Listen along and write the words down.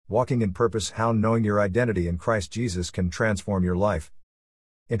Walking in Purpose: How Knowing Your Identity in Christ Jesus Can Transform Your Life.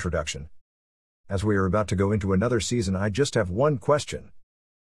 Introduction. As we are about to go into another season, I just have one question.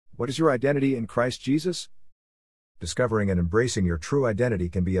 What is your identity in Christ Jesus? Discovering and embracing your true identity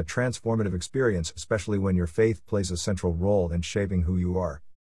can be a transformative experience, especially when your faith plays a central role in shaping who you are.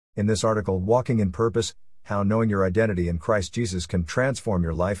 In this article, Walking in Purpose: How Knowing Your Identity in Christ Jesus Can Transform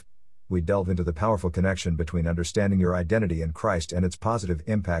Your Life, we delve into the powerful connection between understanding your identity in Christ and its positive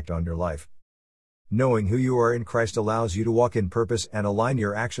impact on your life. Knowing who you are in Christ allows you to walk in purpose and align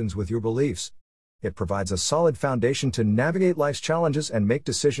your actions with your beliefs. It provides a solid foundation to navigate life's challenges and make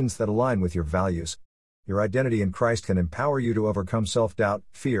decisions that align with your values. Your identity in Christ can empower you to overcome self-doubt,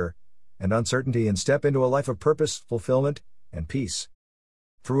 fear, and uncertainty and step into a life of purpose, fulfillment, and peace.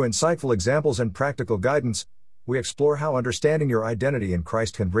 Through insightful examples and practical guidance, we explore how understanding your identity in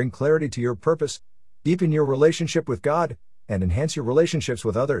Christ can bring clarity to your purpose, deepen your relationship with God, and enhance your relationships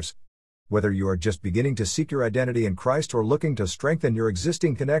with others. Whether you are just beginning to seek your identity in Christ or looking to strengthen your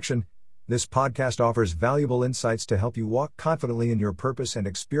existing connection, this podcast offers valuable insights to help you walk confidently in your purpose and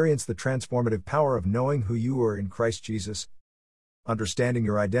experience the transformative power of knowing who you are in Christ Jesus. Understanding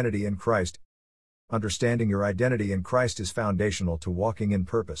your identity in Christ. Understanding your identity in Christ is foundational to walking in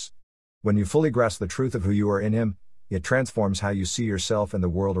purpose. When you fully grasp the truth of who you are in Him, it transforms how you see yourself and the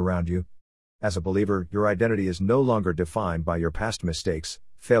world around you. As a believer, your identity is no longer defined by your past mistakes,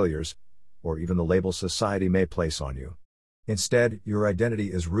 failures, or even the labels society may place on you. Instead, your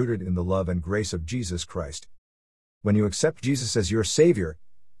identity is rooted in the love and grace of Jesus Christ. When you accept Jesus as your Savior,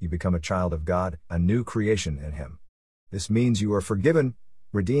 you become a child of God, a new creation in Him. This means you are forgiven,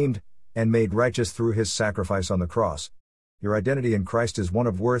 redeemed, and made righteous through His sacrifice on the cross. Your identity in Christ is one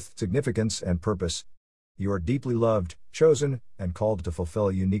of worth, significance, and purpose. You are deeply loved, chosen, and called to fulfill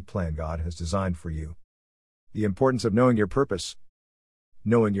a unique plan God has designed for you. The importance of knowing your purpose.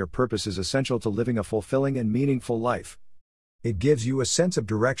 Knowing your purpose is essential to living a fulfilling and meaningful life. It gives you a sense of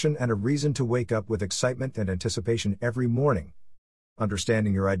direction and a reason to wake up with excitement and anticipation every morning.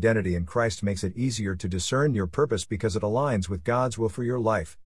 Understanding your identity in Christ makes it easier to discern your purpose because it aligns with God's will for your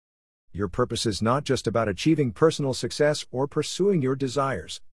life. Your purpose is not just about achieving personal success or pursuing your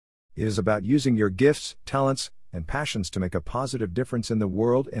desires. It is about using your gifts, talents, and passions to make a positive difference in the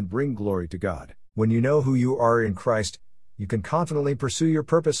world and bring glory to God. When you know who you are in Christ, you can confidently pursue your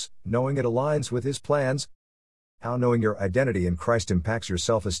purpose, knowing it aligns with His plans. How knowing your identity in Christ impacts your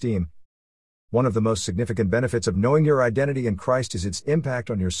self-esteem. One of the most significant benefits of knowing your identity in Christ is its impact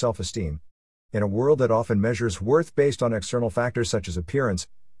on your self-esteem. In a world that often measures worth based on external factors such as appearance,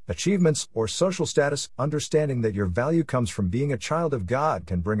 achievements, or social status, understanding that your value comes from being a child of God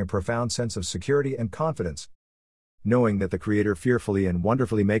can bring a profound sense of security and confidence. Knowing that the Creator fearfully and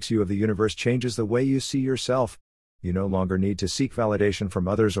wonderfully makes you of the universe changes the way you see yourself. You no longer need to seek validation from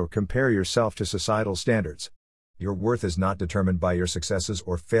others or compare yourself to societal standards. Your worth is not determined by your successes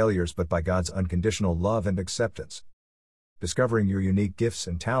or failures but by God's unconditional love and acceptance. Discovering your unique gifts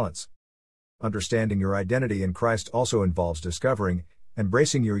and talents. Understanding your identity in Christ also involves discovering,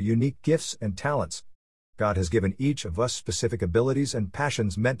 embracing your unique gifts and talents. God has given each of us specific abilities and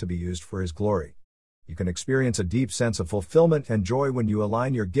passions meant to be used for His glory. You can experience a deep sense of fulfillment and joy when you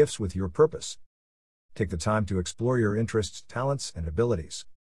align your gifts with your purpose. Take the time to explore your interests, talents, and abilities.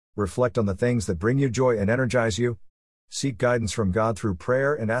 Reflect on the things that bring you joy and energize you. Seek guidance from God through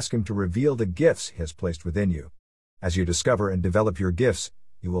prayer and ask Him to reveal the gifts He has placed within you. As you discover and develop your gifts,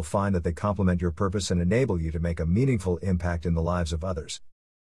 you will find that they complement your purpose and enable you to make a meaningful impact in the lives of others.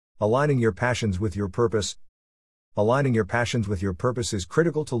 Aligning your passions with your purpose. Aligning your passions with your purpose is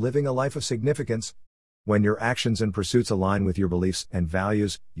critical to living a life of significance. When your actions and pursuits align with your beliefs and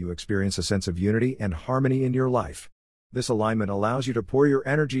values, you experience a sense of unity and harmony in your life. This alignment allows you to pour your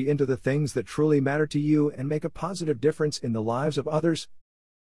energy into the things that truly matter to you and make a positive difference in the lives of others.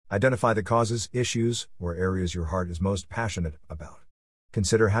 Identify the causes, issues, or areas your heart is most passionate about.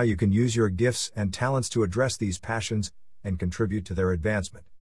 Consider how you can use your gifts and talents to address these passions and contribute to their advancement.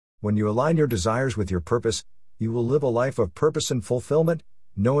 When you align your desires with your purpose, you will live a life of purpose and fulfillment,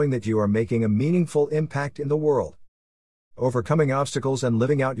 knowing that you are making a meaningful impact in the world. Overcoming obstacles and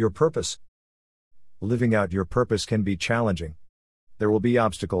living out your purpose. Living out your purpose can be challenging. There will be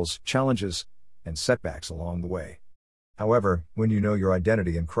obstacles, challenges, and setbacks along the way. However, when you know your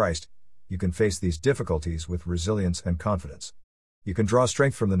identity in Christ, you can face these difficulties with resilience and confidence. You can draw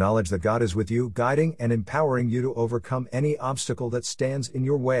strength from the knowledge that God is with you, guiding and empowering you to overcome any obstacle that stands in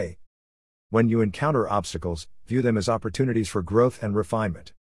your way. When you encounter obstacles, view them as opportunities for growth and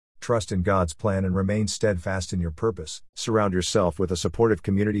refinement. Trust in God's plan and remain steadfast in your purpose. Surround yourself with a supportive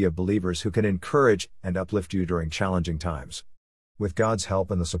community of believers who can encourage and uplift you during challenging times. With God's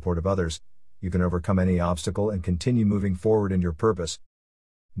help and the support of others, you can overcome any obstacle and continue moving forward in your purpose.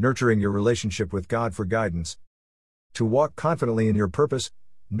 Nurturing your relationship with God for guidance. To walk confidently in your purpose,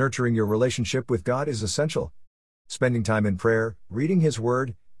 nurturing your relationship with God is essential. Spending time in prayer, reading His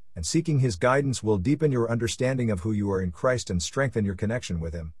Word, and seeking His guidance will deepen your understanding of who you are in Christ and strengthen your connection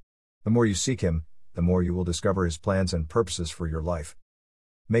with Him. The more you seek Him, the more you will discover His plans and purposes for your life.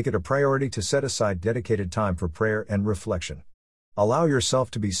 Make it a priority to set aside dedicated time for prayer and reflection. Allow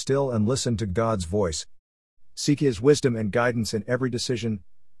yourself to be still and listen to God's voice. Seek His wisdom and guidance in every decision,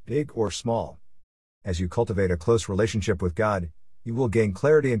 big or small. As you cultivate a close relationship with God, you will gain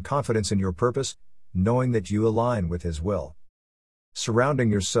clarity and confidence in your purpose, knowing that you align with His will. Surrounding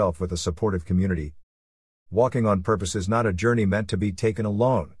yourself with a supportive community. Walking on purpose is not a journey meant to be taken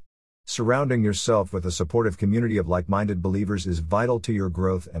alone. Surrounding yourself with a supportive community of like-minded believers is vital to your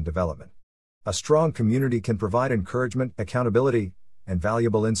growth and development. A strong community can provide encouragement, accountability, and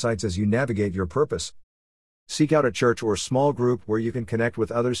valuable insights as you navigate your purpose. Seek out a church or small group where you can connect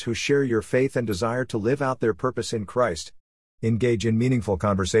with others who share your faith and desire to live out their purpose in Christ. Engage in meaningful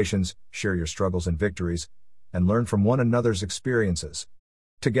conversations, share your struggles and victories, and learn from one another's experiences.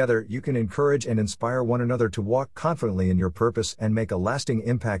 Together, you can encourage and inspire one another to walk confidently in your purpose and make a lasting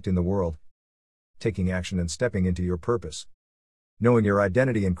impact in the world. Taking action and stepping into your purpose. Knowing your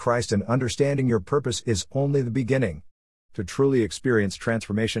identity in Christ and understanding your purpose is only the beginning. To truly experience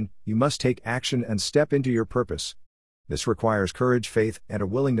transformation, you must take action and step into your purpose. This requires courage, faith, and a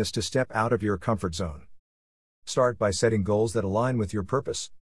willingness to step out of your comfort zone. Start by setting goals that align with your purpose.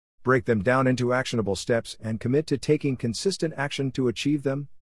 Break them down into actionable steps and commit to taking consistent action to achieve them.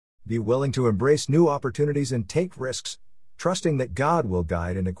 Be willing to embrace new opportunities and take risks, trusting that God will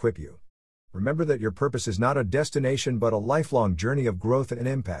guide and equip you. Remember that your purpose is not a destination but a lifelong journey of growth and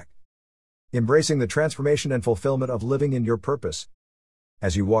impact. Embracing the transformation and fulfillment of living in your purpose.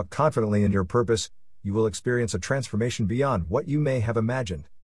 As you walk confidently in your purpose, you will experience a transformation beyond what you may have imagined.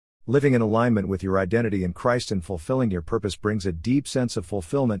 Living in alignment with your identity in Christ and fulfilling your purpose brings a deep sense of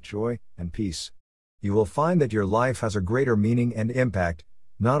fulfillment, joy, and peace. You will find that your life has a greater meaning and impact,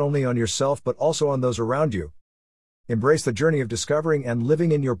 not only on yourself but also on those around you. Embrace the journey of discovering and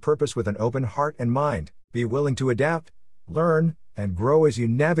living in your purpose with an open heart and mind. Be willing to adapt, learn, and grow as you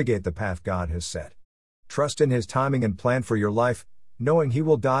navigate the path God has set. Trust in His timing and plan for your life, knowing He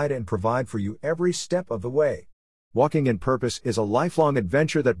will guide and provide for you every step of the way. Walking in purpose is a lifelong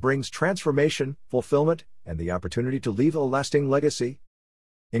adventure that brings transformation, fulfillment, and the opportunity to leave a lasting legacy.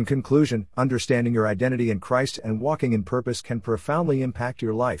 In conclusion, understanding your identity in Christ and walking in purpose can profoundly impact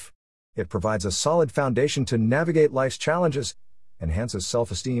your life. It provides a solid foundation to navigate life's challenges, enhances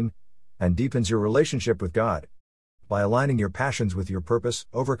self-esteem, and deepens your relationship with God. By aligning your passions with your purpose,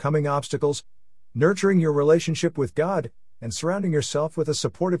 overcoming obstacles, nurturing your relationship with God, and surrounding yourself with a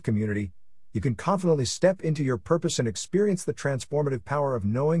supportive community, you can confidently step into your purpose and experience the transformative power of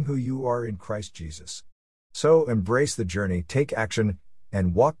knowing who you are in Christ Jesus. So embrace the journey, take action,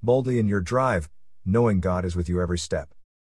 and walk boldly in your drive, knowing God is with you every step.